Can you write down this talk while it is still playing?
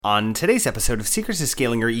On today's episode of Secrets to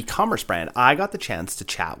Scaling Your E-commerce Brand, I got the chance to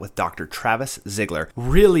chat with Dr. Travis Zigler.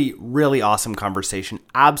 Really awesome conversation.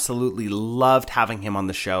 Absolutely loved having him on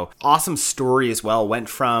the show. Awesome story as well. Went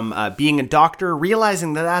from being a doctor,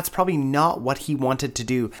 realizing that that's probably not what he wanted to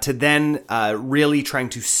do, to then really trying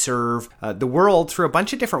to serve the world through a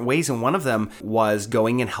bunch of different ways. And one of them was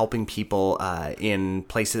going and helping people in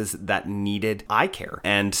places that needed eye care.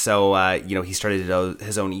 And so, he started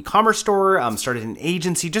his own e-commerce store, started an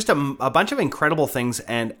agency, just a bunch of incredible things,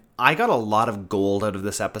 and I got a lot of gold out of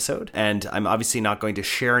this episode, and I'm obviously not going to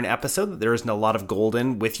share an episode that there isn't a lot of gold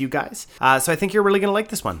in with you guys, so I think you're really going to like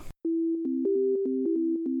this one.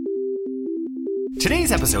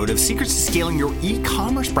 Today's episode of Secrets to Scaling Your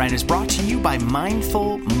E-commerce Brand is brought to you by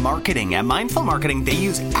Mindful Marketing. At Mindful Marketing, they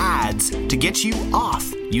use ads to get you off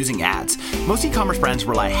using ads. Most e-commerce brands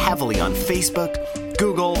rely heavily on Facebook,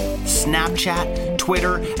 Google, Snapchat,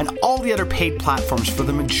 Twitter, and all the other paid platforms for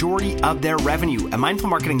the majority of their revenue. At Mindful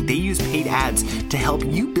Marketing, they use paid ads to help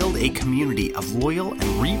you build a community of loyal and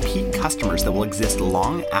repeat customers that will exist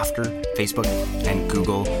long after Facebook and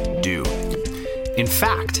Google do. In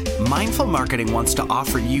fact, Mindful Marketing wants to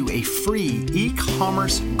offer you a free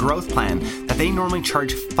e-commerce growth plan that they normally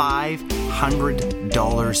charge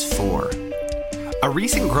 $500 for. A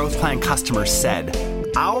recent growth plan customer said,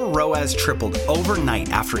 "Our ROAS tripled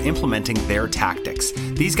overnight after implementing their tactics.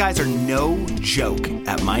 These guys are no joke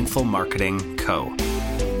at Mindful Marketing Co."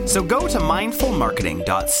 So go to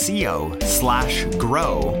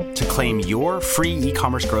mindfulmarketing.co/grow to claim your free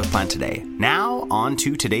e-commerce growth plan today. Now on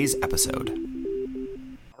to today's episode.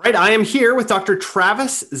 All right, I am here with Dr.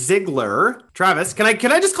 Travis Zigler. Travis, can I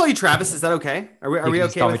just call you Travis? Is that okay? Are we okay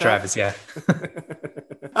with that? Call me Travis, yeah.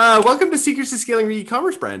 Welcome to Secrets to Scaling Your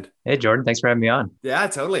E-commerce Brand. Hey, Jordan. Thanks for having me on. Yeah,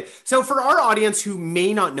 totally. So for our audience who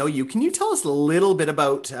may not know you, can you tell us a little bit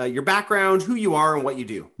about your background, who you are, and what you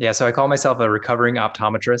do? Yeah, so I call myself a recovering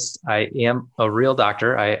optometrist. I am a real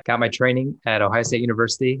doctor. I got my training at Ohio State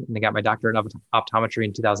University, and I got my doctorate in optometry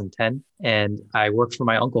in 2010. And I worked for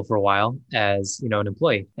my uncle for a while as, an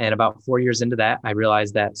employee. And about 4 years into that, I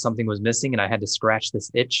realized that something was missing and I had to scratch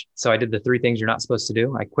this itch. So I did the 3 things you're not supposed to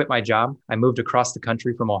do. I quit my job. I moved across the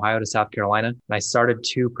country from Ohio to South Carolina, and I started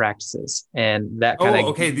 2 practices. And that kind of... Oh,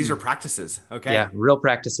 okay. These are practices. Okay. Yeah, real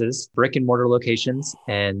practices, brick and mortar locations.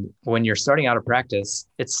 And when you're starting out a practice,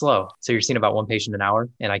 it's slow. So you're seeing about 1 patient an hour.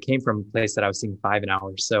 And I came from a place that I was seeing 5 an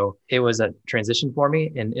hour. So it was a transition for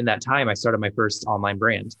me. And in that time, I started my first online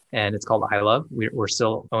brand, and it's called I Love. We're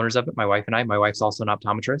still owners of it, my wife and I. My wife's also an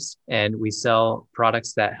optometrist, and we sell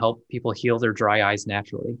products that help people heal their dry eyes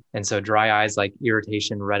naturally. And so dry eyes like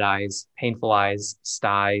irritation, red eyes, painful eyes,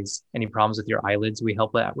 styes, any problems with your eyelids, we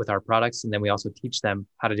help that with our products. And then we also teach them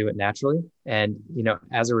how to do it naturally. And,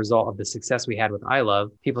 as a result of the success we had with I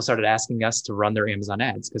Love, people started asking us to run their Amazon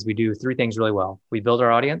ads because we do 3 things really well. We build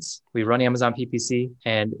our audience, we run Amazon PPC,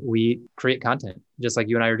 and we create content, just like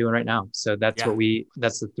you and I are doing right now. So that's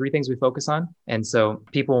that's the 3 things we focus on. And so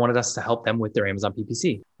people wanted us to help them with their Amazon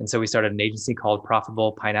PPC. And so we started an agency called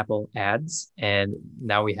Profitable Pineapple Ads. And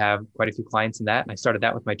now we have quite a few clients in that. And I started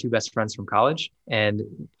that with my 2 best friends from college. And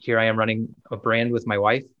here I am running a brand with my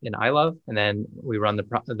wife in I Love. And then we run the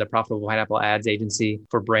Profitable Pineapple Ads agency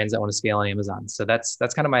for brands that want to scale on Amazon. So that's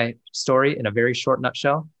kind of my story in a very short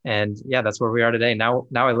nutshell. And yeah, that's where we are today. Now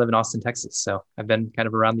I live in Austin, Texas. So I've been kind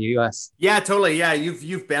of around the US. Yeah, totally. Yeah.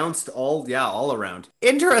 You've bounced all around.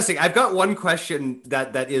 Interesting. I've got one question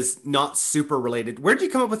that is not super related. Where did you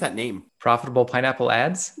come up with that name? Profitable Pineapple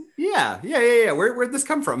Ads? Yeah. Where'd this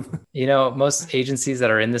come from? Most agencies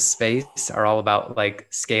that are in this space are all about like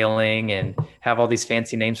scaling and have all these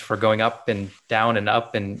fancy names for going up and down and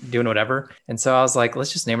up and doing whatever. And so I was like,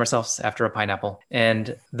 let's just name ourselves after a pineapple.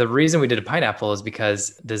 And the reason we did a pineapple is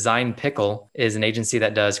because Design Pickle is an agency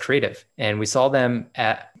that does creative. And we saw them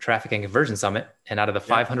at Traffic and Conversion Summit. And out of the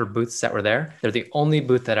 500 booths that were there, they're the only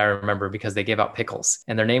booth that I remember because they gave out pickles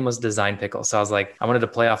and their name was Design Pickle. So I was like, I wanted to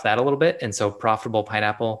play off that a little bit. And so Profitable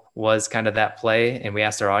Pineapple was kind of that play. And we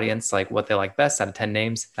asked our audience like what they like best out of 10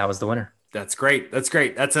 names. That was the winner. That's great. That's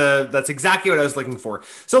exactly what I was looking for.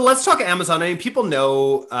 So let's talk Amazon. I mean, people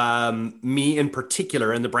know me in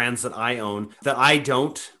particular and the brands that I own, that I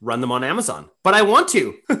don't run them on Amazon, but I want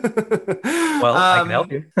to. Well, I can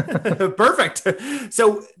help you. Perfect.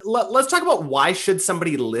 So let's talk about why should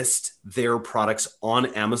somebody list their products on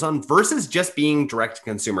Amazon versus just being direct to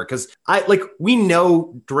consumer? Because we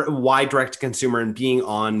know why direct to consumer and being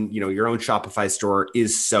on, your own Shopify store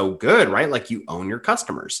is so good, right? Like you own your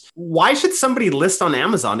customers. Why should somebody list on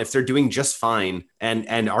Amazon if they're doing just fine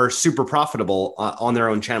and are super profitable on their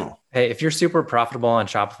own channel. Hey, if you're super profitable on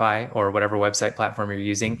Shopify or whatever website platform you're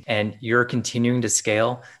using and you're continuing to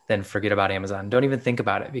scale, then forget about Amazon. Don't even think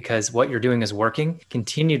about it, because what you're doing is working.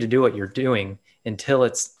 Continue to do what you're doing until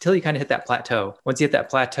you kind of hit that plateau. Once you hit that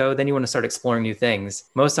plateau, then you want to start exploring new things.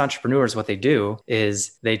 Most entrepreneurs, what they do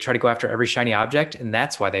is they try to go after every shiny object, and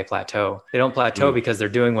that's why they plateau. They don't plateau because they're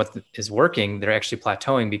doing what is working. They're actually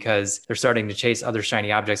plateauing because they're starting to chase other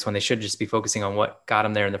shiny objects when they should just be focusing on what got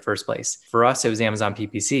them there in the first place. For us, it was Amazon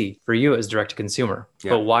PPC. For you, it was direct to consumer.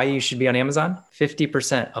 Yeah. But why you should be on Amazon?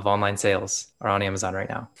 50% of online sales are on Amazon right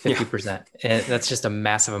now. 50%. Yeah. And that's just a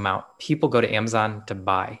massive amount. People go to Amazon to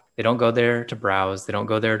buy. They don't go there to browse. They don't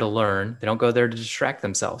go there to learn. They don't go there to distract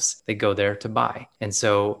themselves. They go there to buy. And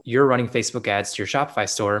so you're running Facebook ads to your Shopify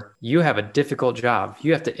store. You have a difficult job.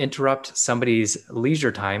 You have to interrupt somebody's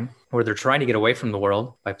leisure time where they're trying to get away from the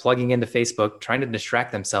world by plugging into Facebook, trying to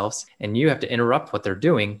distract themselves. And you have to interrupt what they're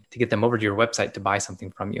doing to get them over to your website to buy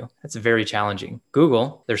something from you. That's very challenging.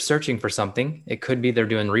 Google, they're searching for something. It could be they're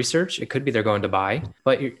doing research. It could be they're going to buy,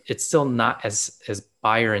 but it's still not as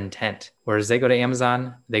buyer intent. Whereas they go to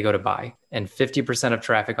Amazon, they go to buy. And 50% of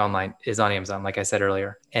traffic online is on Amazon, like I said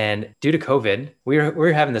earlier. And due to COVID,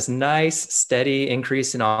 we're having this nice, steady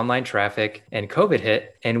increase in online traffic, and COVID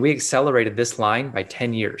hit, and we accelerated this line by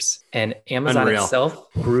 10 years. And Amazon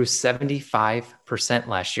itself grew 75%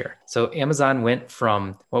 last year. So Amazon went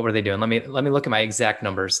from, what were they doing? Let me look at my exact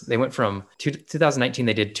numbers. They went from 2019,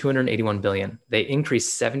 they did 281 billion. They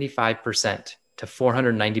increased 75% to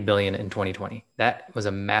 490 billion in 2020. That was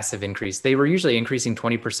a massive increase. They were usually increasing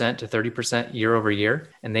 20% to 30% year over year,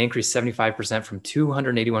 and they increased 75% from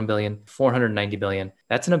 281 billion, 490 billion.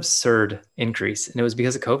 That's an absurd increase. And it was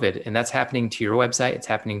because of COVID. And that's happening to your website. It's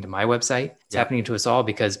happening to my website. It's happening to us all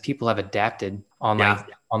because people have adapted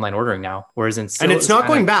online ordering now. Whereas and it's not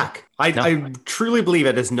going back. I truly believe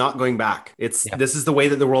it is not going back. This is the way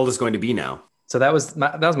that the world is going to be now. So that was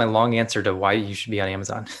my long answer to why you should be on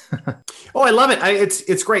Amazon. Oh, I love it.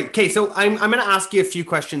 It's great. Okay, so I'm going to ask you a few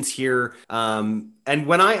questions here. And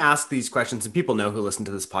when I ask these questions, and people know who listen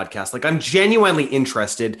to this podcast, like, I'm genuinely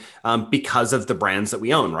interested because of the brands that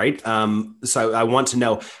we own, right? So I want to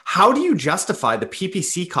know, how do you justify the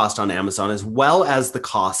PPC cost on Amazon as well as the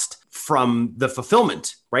cost from the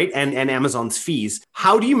fulfillment, right? And Amazon's fees?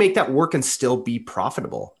 How do you make that work and still be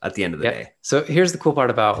profitable at the end of the day? So here's the cool part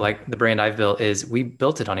about like the brand I've built is we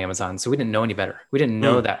built it on Amazon. So we didn't know any better. We didn't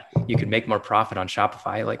know that you could make more profit on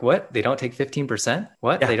Shopify. Like, what? They don't take 15%?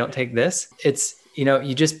 What? Yeah. They don't take this? It's,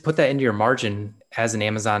 you just put that into your margin as an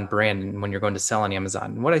Amazon brand and when you're going to sell on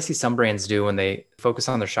Amazon. And what I see some brands do when they focus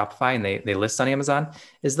on their Shopify and they list on Amazon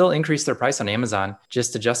is they'll increase their price on Amazon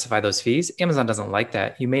just to justify those fees. Amazon doesn't like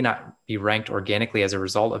that. You may not be ranked organically as a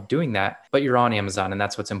result of doing that, but you're on Amazon, and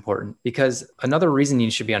that's what's important. Because another reason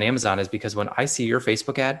you should be on Amazon is because when I see your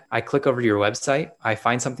Facebook ad, I click over to your website, I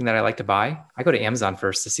find something that I like to buy, I go to Amazon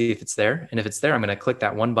first to see if it's there. And if it's there, I'm going to click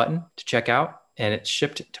that one button to check out, and it's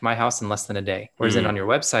shipped to my house in less than a day. Whereas then on your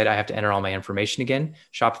website, I have to enter all my information again.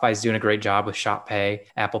 Shopify is doing a great job with Shop Pay,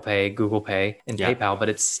 Apple Pay, Google Pay, and PayPal, but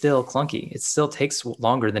it's still clunky. It still takes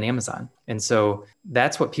longer than Amazon. And so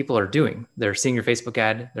that's what people are doing. They're seeing your Facebook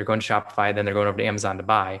ad, they're going to Shopify, then they're going over to Amazon to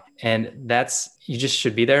buy. And you just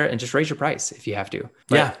should be there and just raise your price if you have to.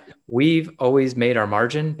 But we've always made our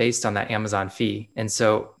margin based on that Amazon fee. And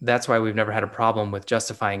so that's why we've never had a problem with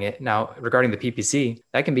justifying it. Now, regarding the PPC,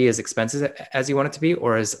 that can be as expensive as you want it to be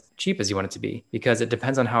or as cheap as you want it to be, because it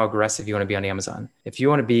depends on how aggressive you want to be on Amazon. If you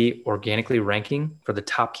want to be organically ranking for the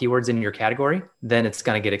top keywords in your category, then it's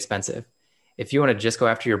going to get expensive. If you want to just go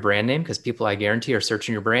after your brand name, because people, I guarantee, are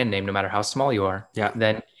searching your brand name no matter how small you are,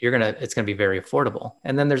 then it's going to be very affordable.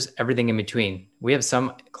 And then there's everything in between. We have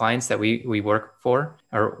some clients that we work for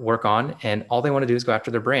or work on, and all they want to do is go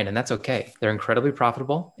after their brand, and that's okay. They're incredibly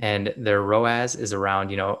profitable, and their ROAS is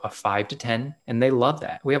around, a 5 to 10, and they love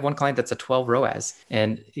that. We have one client that's a 12 ROAS,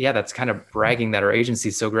 and that's kind of bragging that our agency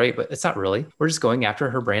is so great, but it's not really. We're just going after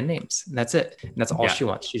her brand names, and that's it. And that's all she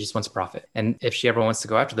wants. She just wants profit. And if she ever wants to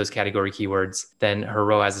go after those category keywords, then her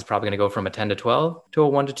ROAS is probably going to go from a 10 to 12 to a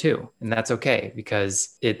 1 to 2, and that's okay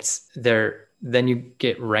because it's there. Then you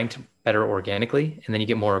get ranked better organically, and then you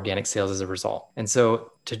get more organic sales as a result. And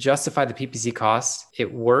so to justify the PPC costs,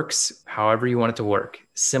 it works however you want it to work.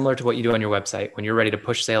 Similar to what you do on your website. When you're ready to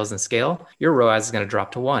push sales and scale, your ROAS is going to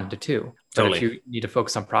drop to 1 to 2. Totally. But if you need to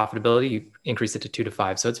focus on profitability, you increase it to 2 to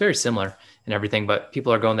 5. So it's very similar in everything, but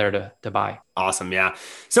people are going there to buy. Awesome. Yeah.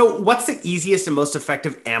 So what's the easiest and most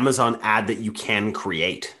effective Amazon ad that you can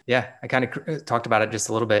create? Yeah, I kind of talked about it just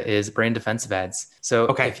a little bit, is brand defensive ads. So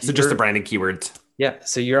just the branded keywords. Yeah.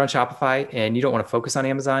 So you're on Shopify and you don't want to focus on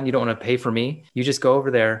Amazon. You don't want to pay for me. You just go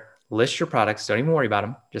over there, list your products. Don't even worry about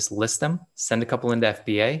them. Just list them, send a couple into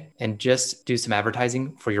FBA, and just do some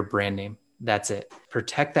advertising for your brand name. That's it.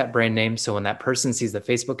 Protect that brand name. So when that person sees the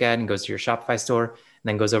Facebook ad and goes to your Shopify store and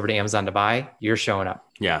then goes over to Amazon to buy, you're showing up.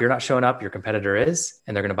 Yeah. If you're not showing up, your competitor is,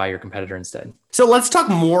 and they're going to buy your competitor instead. So let's talk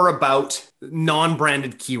more about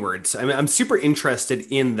non-branded keywords. I mean, I'm super interested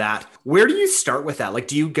in that. Where do you start with that? Like,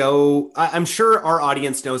 do you go, I'm sure our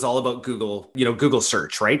audience knows all about Google, Google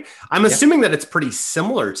search, right? I'm assuming that it's pretty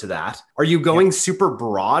similar to that. Are you going super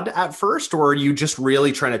broad at first, or are you just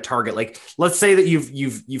really trying to target, like, let's say that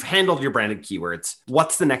you've handled your branded keywords.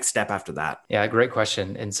 What's the next step after that? Yeah, great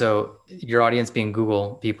question. And so your audience being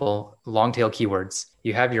Google people, long tail keywords.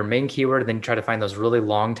 You have your main keyword, and then you try to find those really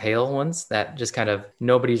long tail ones that just kind of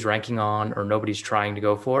nobody's ranking on or nobody's trying to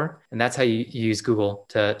go for. And that's how you use Google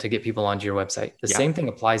to get people onto your website. The same thing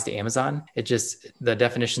applies to Amazon. It just, the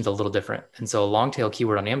definition's a little different. And so a long tail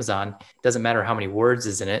keyword on Amazon, doesn't matter how many words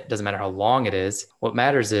is in it, doesn't matter how long it is. What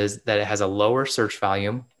matters is that it has a lower search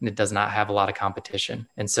volume and it does not have a lot of competition.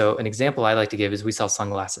 And so an example I like to give is we sell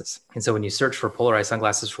sunglasses. And so when you search for polarized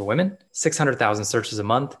sunglasses for women, 600,000 searches a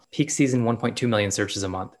month, peak season 1.2 million searches a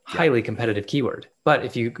month, highly competitive keyword. But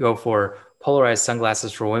if you go for polarized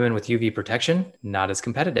sunglasses for women with UV protection, not as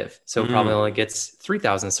competitive. So probably only gets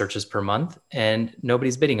 3,000 searches per month and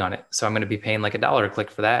nobody's bidding on it. So I'm going to be paying like $1 a click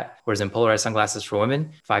for that. Whereas in polarized sunglasses for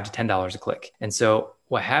women, $5 to $10 a click. And so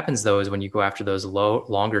what happens though is when you go after those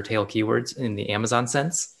longer tail keywords in the Amazon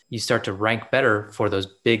sense, you start to rank better for those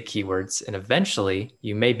big keywords. And eventually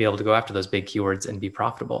you may be able to go after those big keywords and be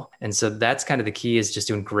profitable. And so that's kind of the key, is just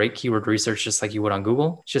doing great keyword research, just like you would on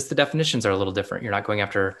Google. It's just the definitions are a little different. You're not going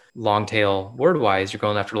after long tail word wise, you're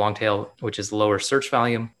going after long tail, which is lower search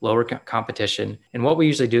volume, lower competition. And what we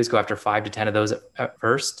usually do is go after 5 to 10 of those at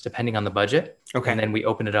first, depending on the budget. Okay. And then we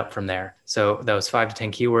open it up from there. So those 5 to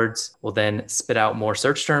 10 keywords will then spit out more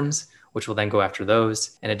search terms, which will then go after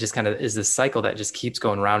those. And it just kind of is this cycle that just keeps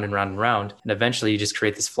going round and round and round. And eventually you just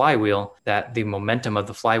create this flywheel that the momentum of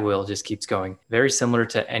the flywheel just keeps going. Very similar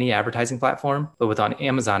to any advertising platform, but with on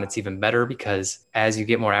Amazon, it's even better because as you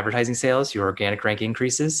get more advertising sales, your organic rank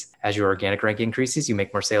increases. As your organic rank increases, you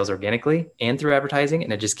make more sales organically and through advertising,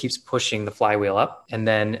 and it just keeps pushing the flywheel up. And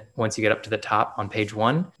then once you get up to the top on page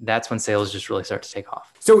 1, that's when sales just really start to take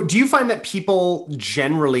off. So do you find that people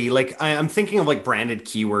generally, like I'm thinking of like branded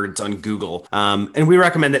keywords on Google, and we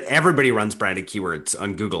recommend that everybody runs branded keywords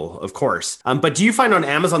on Google, of course. But do you find on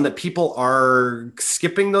Amazon that people are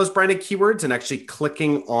skipping those branded keywords and actually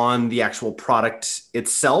clicking on the actual product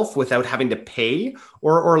itself without having to pay?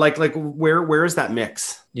 Or like where is that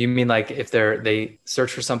mix? You mean like if they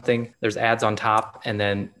search for something, there's ads on top, and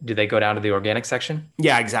then do they go down to the organic section?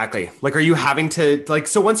 Yeah, exactly. Like, are you having to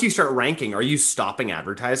so once you start ranking, are you stopping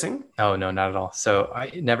advertising? Oh, no, not at all. So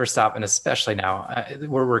I never stop. And especially now,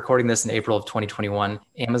 we're recording this in April of 2021.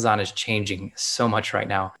 Amazon is changing so much right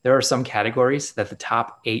now. There are some categories that the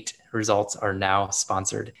top 8 results are now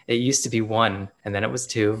sponsored. It used to be 1, and then it was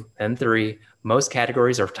 2, then 3. Most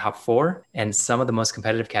categories are top 4, and some of the most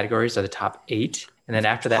competitive categories are the top 8. And then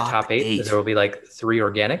after that top eight, there will be like 3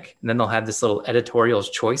 organic. And then they'll have this little editorial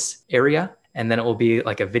choice area. And then it will be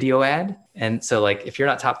like a video ad. And so like, if you're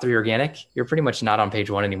not top 3 organic, you're pretty much not on page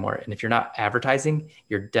 1 anymore. And if you're not advertising,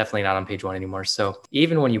 you're definitely not on page 1 anymore. So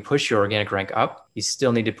even when you push your organic rank up, you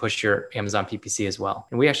still need to push your Amazon PPC as well.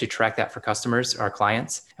 And we actually track that for customers, our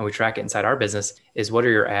clients, and we track it inside our business is what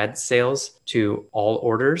are your ad sales to all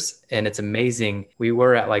orders? And it's amazing. We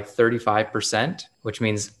were at like 35%, which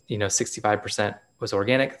means, 65% was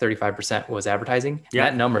organic, 35% was advertising. Yeah.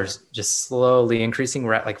 That number's just slowly increasing.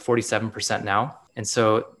 We're at like 47% now. And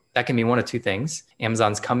so that can be one of 2 things.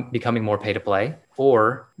 Amazon's becoming more pay to play,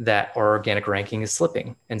 or that our organic ranking is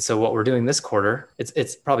slipping. And so what we're doing this quarter,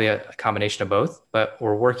 it's probably a combination of both, but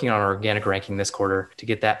we're working on our organic ranking this quarter to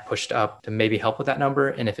get that pushed up to maybe help with that number.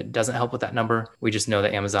 And if it doesn't help with that number, we just know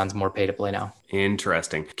that Amazon's more pay to play now.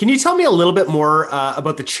 Interesting. Can you tell me a little bit more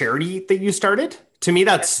about the charity that you started? To me,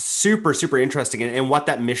 that's super, super interesting, and what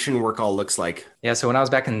that mission work all looks like. Yeah. So when I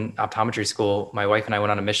was back in optometry school, my wife and I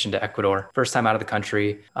went on a mission to Ecuador. First time out of the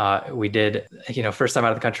country. First time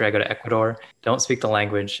out of the country, I go to Ecuador, don't speak the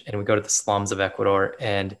language, and we go to the slums of Ecuador.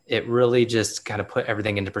 And it really just kind of put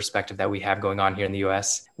everything into perspective that we have going on here in the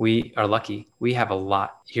US. We are lucky. We have a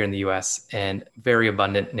lot here in the US and very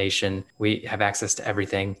abundant nation. We have access to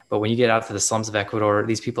everything. But when you get out to the slums of Ecuador,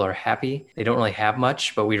 these people are happy. They don't really have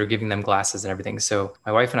much, but we are giving them glasses and everything. So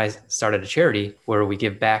my wife and I started a charity where we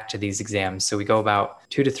give back to these exams. So we go about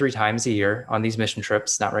 2 to 3 times a year on these mission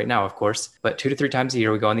trips, not right now, of course, but 2 to 3 times a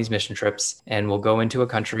year we go on these mission trips, and we'll go into a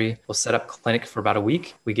country, we'll set up clinic for about a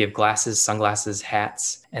week. We give glasses, sunglasses,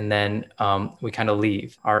 hats, and then we kind of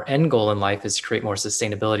leave. Our end goal in life is to create more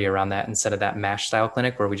sustainability around that instead of that MASH style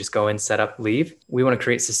clinic where we just go in, set up, leave. We want to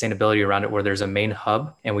create sustainability around it where there's a main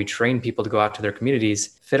hub and we train people to go out to their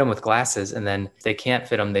communities, fit them with glasses, and then if they can't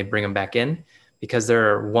fit them, they bring them back in, because there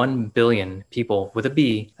are 1 billion people with a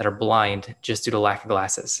B that are blind just due to lack of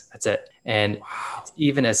glasses. That's it. And it's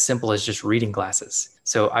even as simple as just reading glasses.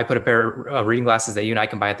 So I put a pair of reading glasses that you and I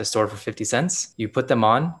can buy at the store for 50 cents. You put them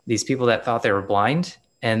on, these people that thought they were blind,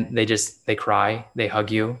 and they cry, they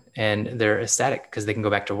hug you, and they're ecstatic because they can go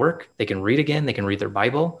back to work. They can read again. They can read their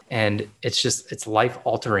Bible. And it's life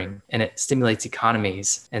altering, and it stimulates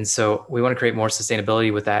economies. And so we want to create more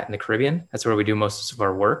sustainability with that in the Caribbean. That's where we do most of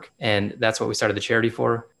our work. And that's what we started the charity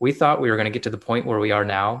for. We thought we were going to get to the point where we are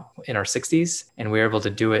now in our 60s, and we were able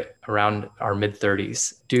to do it around our mid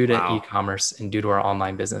 30s due to e-commerce and due to our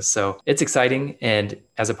online business. So it's exciting. And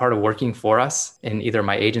as a part of working for us in either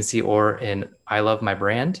my agency or in I Love My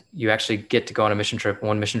Brand, you actually get to go on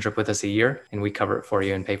one mission trip with us a year, and we cover it for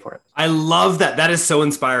you and pay for it. I love that. That is so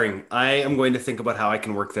inspiring. I am going to think about how I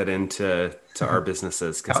can work that into our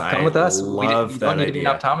businesses, because I with us. love that idea. You don't need to be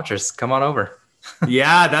an optometrist. Come on over.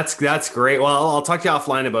 Yeah, that's great. Well, I'll talk to you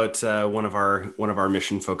offline about one of our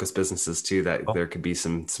mission focused businesses too. That there could be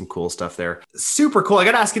some cool stuff there. Super cool. I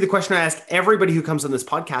got to ask you the question I ask everybody who comes on this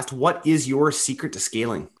podcast. What is your secret to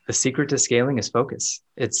scaling? The secret to scaling is focus.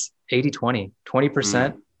 It's 80-20,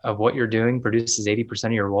 20% of what you're doing produces 80%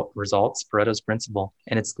 of your results, Pareto's principle.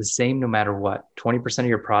 And it's the same no matter what. 20% of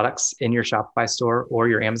your products in your Shopify store or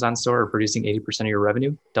your Amazon store are producing 80% of your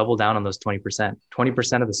revenue. Double down on those 20%.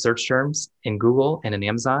 20% of the search terms in Google and in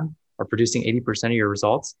Amazon are producing 80% of your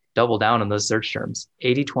results. Double down on those search terms.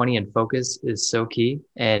 80-20 and focus is so key.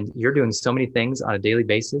 And you're doing so many things on a daily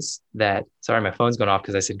basis that, sorry, my phone's going off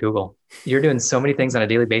because I said Google. You're doing so many things on a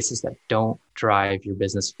daily basis that don't drive your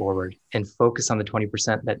business forward, and focus on the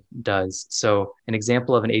 20% that does. So an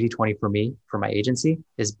example of an 80-20 for me, for my agency,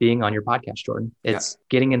 is being on your podcast, Jordan. It's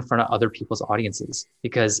getting in front of other people's audiences,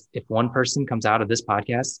 because if one person comes out of this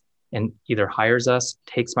podcast and either hires us,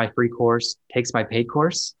 takes my free course, takes my paid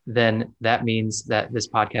course, then that means that this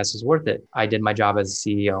podcast is worth it. I did my job as a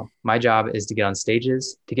CEO. My job is to get on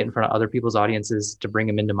stages, to get in front of other people's audiences, to bring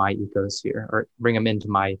them into my ecosphere or bring them into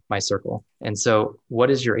my circle. And so what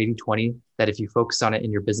is your 80-20 that if you focus on it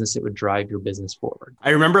in your business, it would drive your business forward?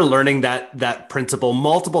 I remember learning that principle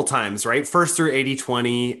multiple times, right? First through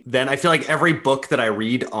 80-20. Then I feel like every book that I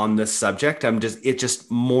read on this subject, it just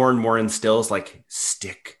more and more instills like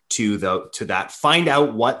stick to that, find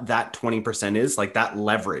out what that 20% is, like that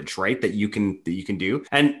leverage, right? That you can do.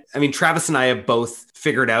 And I mean, Travis and I have both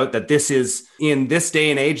figured out that this is, in this day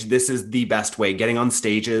and age, this is the best way. Getting on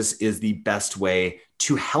stages is the best way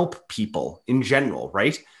to help people in general,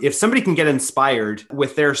 right? If somebody can get inspired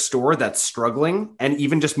with their store that's struggling and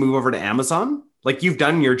even just move over to Amazon, like you've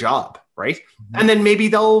done your job, right? Mm-hmm. And then maybe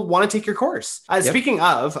they'll want to take your course. Speaking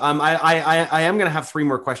of, I am going to have 3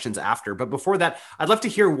 more questions after, but before that, I'd love to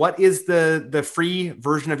hear, what is the free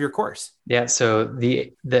version of your course? Yeah. So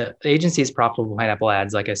the agency is Profitable Pineapple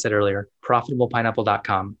Ads. Like I said earlier,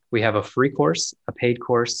 profitablepineapple.com. We have a free course, a paid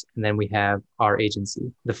course, and then we have our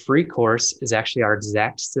agency. The free course is actually our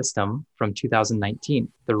exact system from 2019.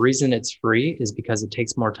 The reason it's free is because it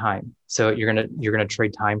takes more time. So you're gonna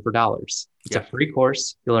trade time for dollars. It's a free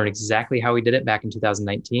course. You'll learn exactly how we did it back in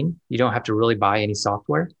 2019. You don't have to really buy any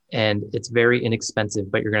software, and it's very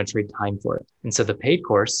inexpensive, but you're going to trade time for it. And so the paid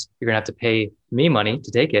course, you're going to have to pay me money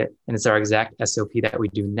to take it. And it's our exact SOP that we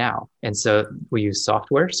do now. And so we use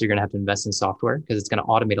software. So you're going to have to invest in software because it's going to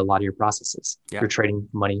automate a lot of your processes. You're trading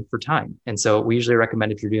money for time. And so we usually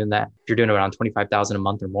recommend, if you're doing that, if you're doing around 25,000 a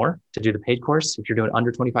month or more, to do the paid course. If you're doing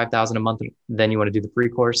under 25,000 a month, then you want to do the free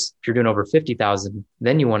course. If you're doing over 50,000,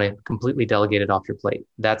 then you want to completely delegate it off your plate.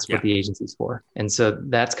 That's what the agency's for. And so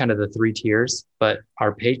that's kind of the 3 tiers. But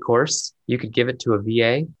our paid course, you could give it to a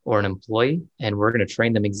VA or an employee, and we're going to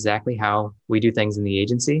train them exactly how we do things in the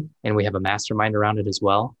agency. And we have a mastermind around it as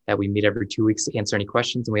well that we meet every 2 weeks to answer any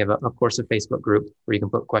questions. And we have, of course, a Facebook group where you can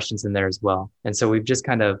put questions in there as well. And so we're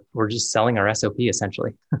just selling our SOP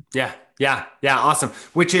essentially. Yeah. Awesome.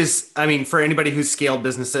 Which is, I mean, for anybody who's scaled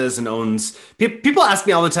businesses and owns, people ask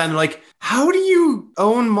me all the time, they're like, how do you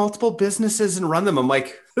own multiple businesses and run them? I'm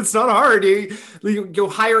like, it's not hard. You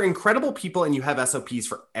hire incredible people and you have SOPs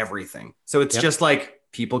for everything. So it's just like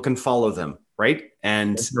people can follow them, right?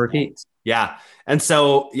 And repeat. Yeah. And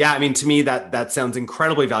so, yeah, I mean, to me, that sounds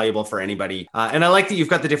incredibly valuable for anybody. And I like that you've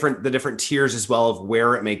got the different tiers as well of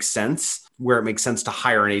where it makes sense, to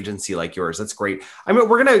hire an agency like yours. That's great. I mean,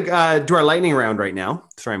 we're going to do our lightning round right now.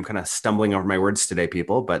 Sorry, I'm kind of stumbling over my words today,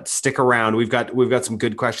 people, but stick around. We've got some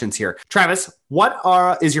good questions here. Travis,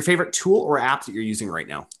 is your favorite tool or app that you're using right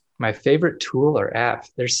now? My favorite tool or app.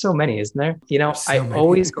 There's so many, isn't there? So I many.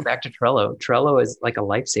 always go back to Trello. Trello is like a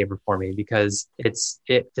lifesaver for me because it's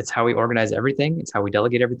how we organize everything. It's how we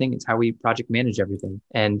delegate everything. It's how we project manage everything.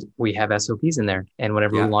 And we have SOPs in there. And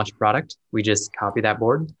whenever we launch a product, we just copy that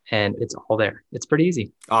board and it's all there. It's pretty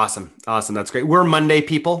easy. Awesome. That's great. We're Monday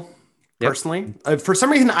people. Personally, for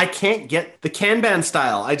some reason, I can't get the Kanban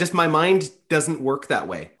style. My mind doesn't work that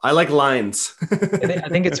way. I like lines. I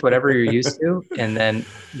think it's whatever you're used to. And then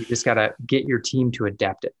you just got to get your team to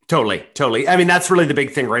adapt it. Totally. I mean, that's really the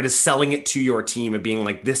big thing, right? Is selling it to your team and being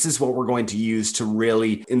like, this is what we're going to use to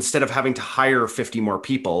really, instead of having to hire 50 more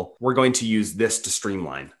people, we're going to use this to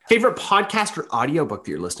streamline. Favorite podcast or audiobook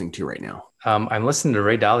that you're listening to right now? I'm listening to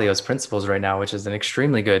Ray Dalio's Principles right now, which is an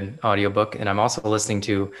extremely good audiobook. And I'm also listening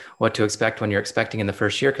to What to Expect When You're Expecting in the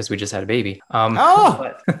First Year, because we just had a baby.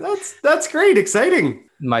 That's great. Exciting.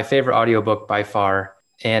 My favorite audiobook by far,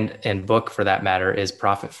 and book for that matter, is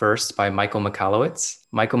Profit First by Michael Michalowicz.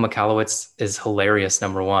 Michael Michalowicz is hilarious,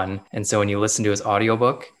 number one. And so when you listen to his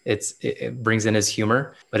audiobook, it brings in his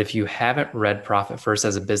humor. But if you haven't read Profit First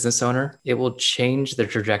as a business owner, it will change the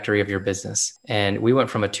trajectory of your business. And we went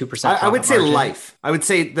from a 2% I would say margin. Life. I would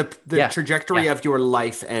say the trajectory of your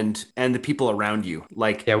life and the people around you. We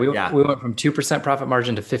went from 2% profit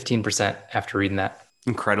margin to 15% after reading that.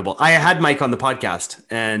 Incredible. I had Mike on the podcast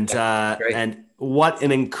and what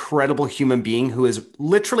an incredible human being who has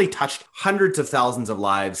literally touched hundreds of thousands of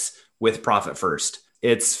lives with Profit First.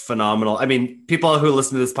 It's phenomenal. I mean, people who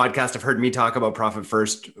listen to this podcast have heard me talk about Profit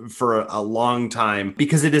First for a long time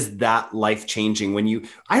because it is that life-changing.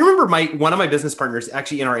 I remember one of my business partners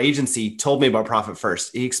actually in our agency told me about Profit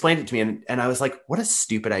First. He explained it to me and I was like, what a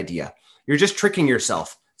stupid idea. You're just tricking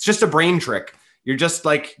yourself. It's just a brain trick. You're just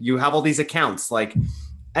like, you have all these accounts, like,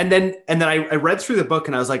 and then I read through the book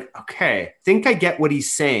and I was like, okay, I think I get what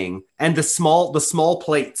he's saying. And the small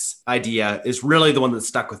plates idea is really the one that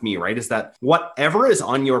stuck with me, right? Is that whatever is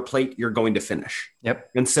on your plate, you're going to finish.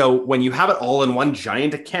 Yep. And so when you have it all in one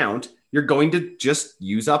giant account, you're going to just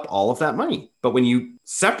use up all of that money. But when you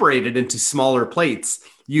separate it into smaller plates,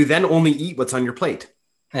 you then only eat what's on your plate.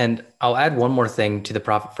 And I'll add one more thing to the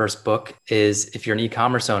Profit First book is if you're an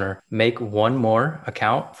e-commerce owner, make one more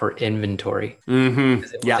account for inventory. Mm-hmm.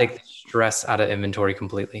 It will take the stress out of inventory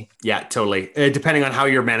completely. Yeah, totally. Depending on how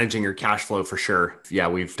you're managing your cash flow for sure. Yeah,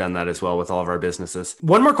 we've done that as well with all of our businesses.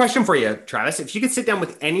 One more question for you, Travis. If you could sit down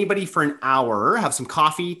with anybody for an hour, have some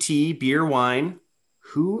coffee, tea, beer, wine,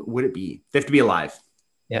 who would it be? They have to be alive.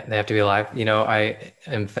 Yeah, they have to be alive. I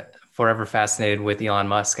am forever fascinated with Elon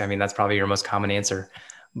Musk. I mean, that's probably your most common answer.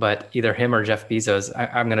 But either him or Jeff Bezos,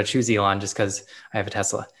 I'm going to choose Elon just because I have a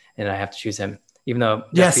Tesla and I have to choose him, even though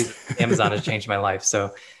Jeff Bezos, Amazon has changed my life. So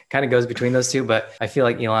it kind of goes between those two. But I feel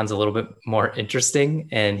like Elon's a little bit more interesting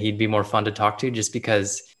and he'd be more fun to talk to just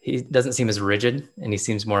because he doesn't seem as rigid and he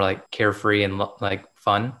seems more like carefree and like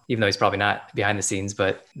fun, even though he's probably not behind the scenes.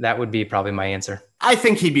 But that would be probably my answer. I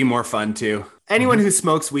think he'd be more fun too. Anyone who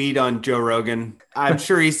smokes weed on Joe Rogan, I'm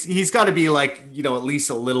sure he's got to be like, at least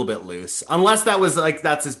a little bit loose, unless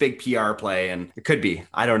that's his big PR play. And it could be,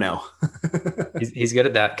 I don't know. he's good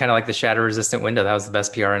at that. Kind of like the shatter resistant window. That was the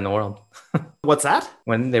best PR in the world. What's that?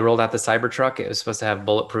 When they rolled out the Cybertruck, it was supposed to have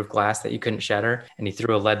bulletproof glass that you couldn't shatter. And he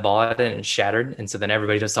threw a lead ball at it and it shattered. And so then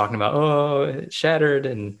everybody was talking about, oh, it shattered.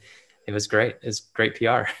 And it was great. It's great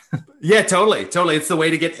PR. Yeah, totally. It's the way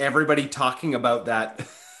to get everybody talking about that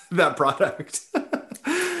product.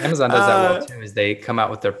 Amazon does that well too, is they come out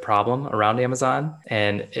with their problem around Amazon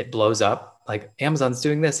and it blows up. Like Amazon's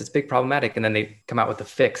doing this, it's big problematic. And then they come out with the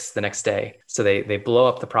fix the next day. So they blow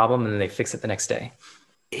up the problem and then they fix it the next day.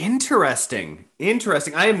 Interesting.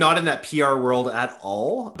 I am not in that PR world at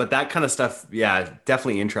all, but that kind of stuff, yeah,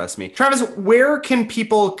 definitely interests me. Travis, where can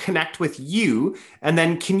people connect with you? And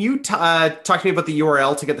then can you talk to me about the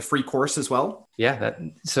URL to get the free course as well? Yeah,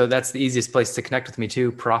 so that's the easiest place to connect with me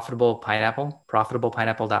too. Profitable Pineapple,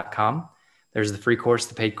 profitablepineapple.com. There's the free course,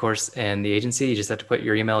 the paid course, and the agency. You just have to put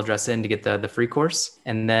your email address in to get the free course.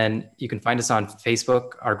 And then you can find us on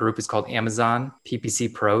Facebook. Our group is called Amazon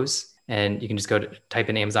PPC Pros. and you can just go to type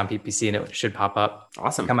in Amazon PPC and it should pop up.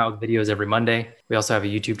 Awesome. Come out with videos every Monday. We also have a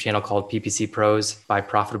YouTube channel called PPC Pros by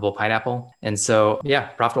Profitable Pineapple. And so, yeah,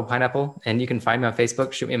 Profitable Pineapple. And you can find me on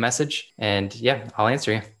Facebook, shoot me a message, and yeah, I'll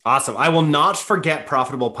answer you. Awesome. I will not forget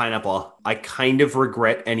Profitable Pineapple. I kind of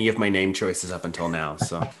regret any of my name choices up until now.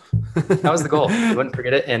 So that was the goal. You wouldn't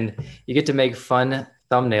forget it. And you get to make fun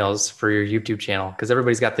thumbnails for your YouTube channel because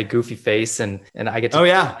everybody's got the goofy face and I get to,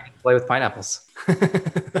 I get to play with pineapples.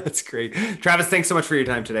 That's great. Travis, thanks so much for your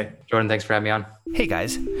time today. Jordan, thanks for having me on. Hey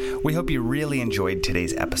guys, we hope you really enjoyed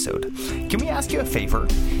today's episode. Can we ask you a favor?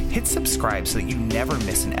 Hit subscribe so that you never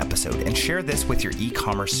miss an episode and share this with your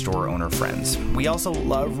e-commerce store owner friends. We also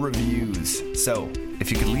love reviews. So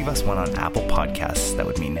if you could leave us one on Apple Podcasts, that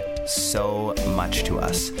would mean so much to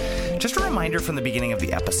us. Just a reminder from the beginning of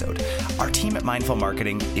the episode, our team at Mindful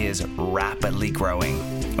Marketing is rapidly growing,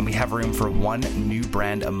 and we have room for one new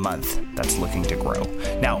brand a month that's looking to grow.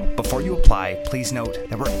 Now, before you apply, please note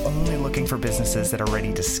that we're only looking for businesses that are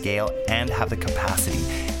ready to scale and have the capacity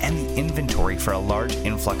and the inventory for a large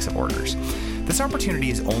influx of orders. This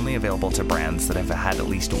opportunity is only available to brands that have had at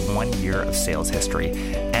least 1 year of sales history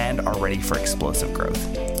and are ready for explosive growth.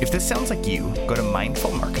 If this sounds like you, go to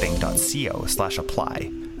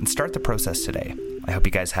mindfulmarketing.co/apply and start the process today. I hope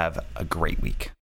you guys have a great week.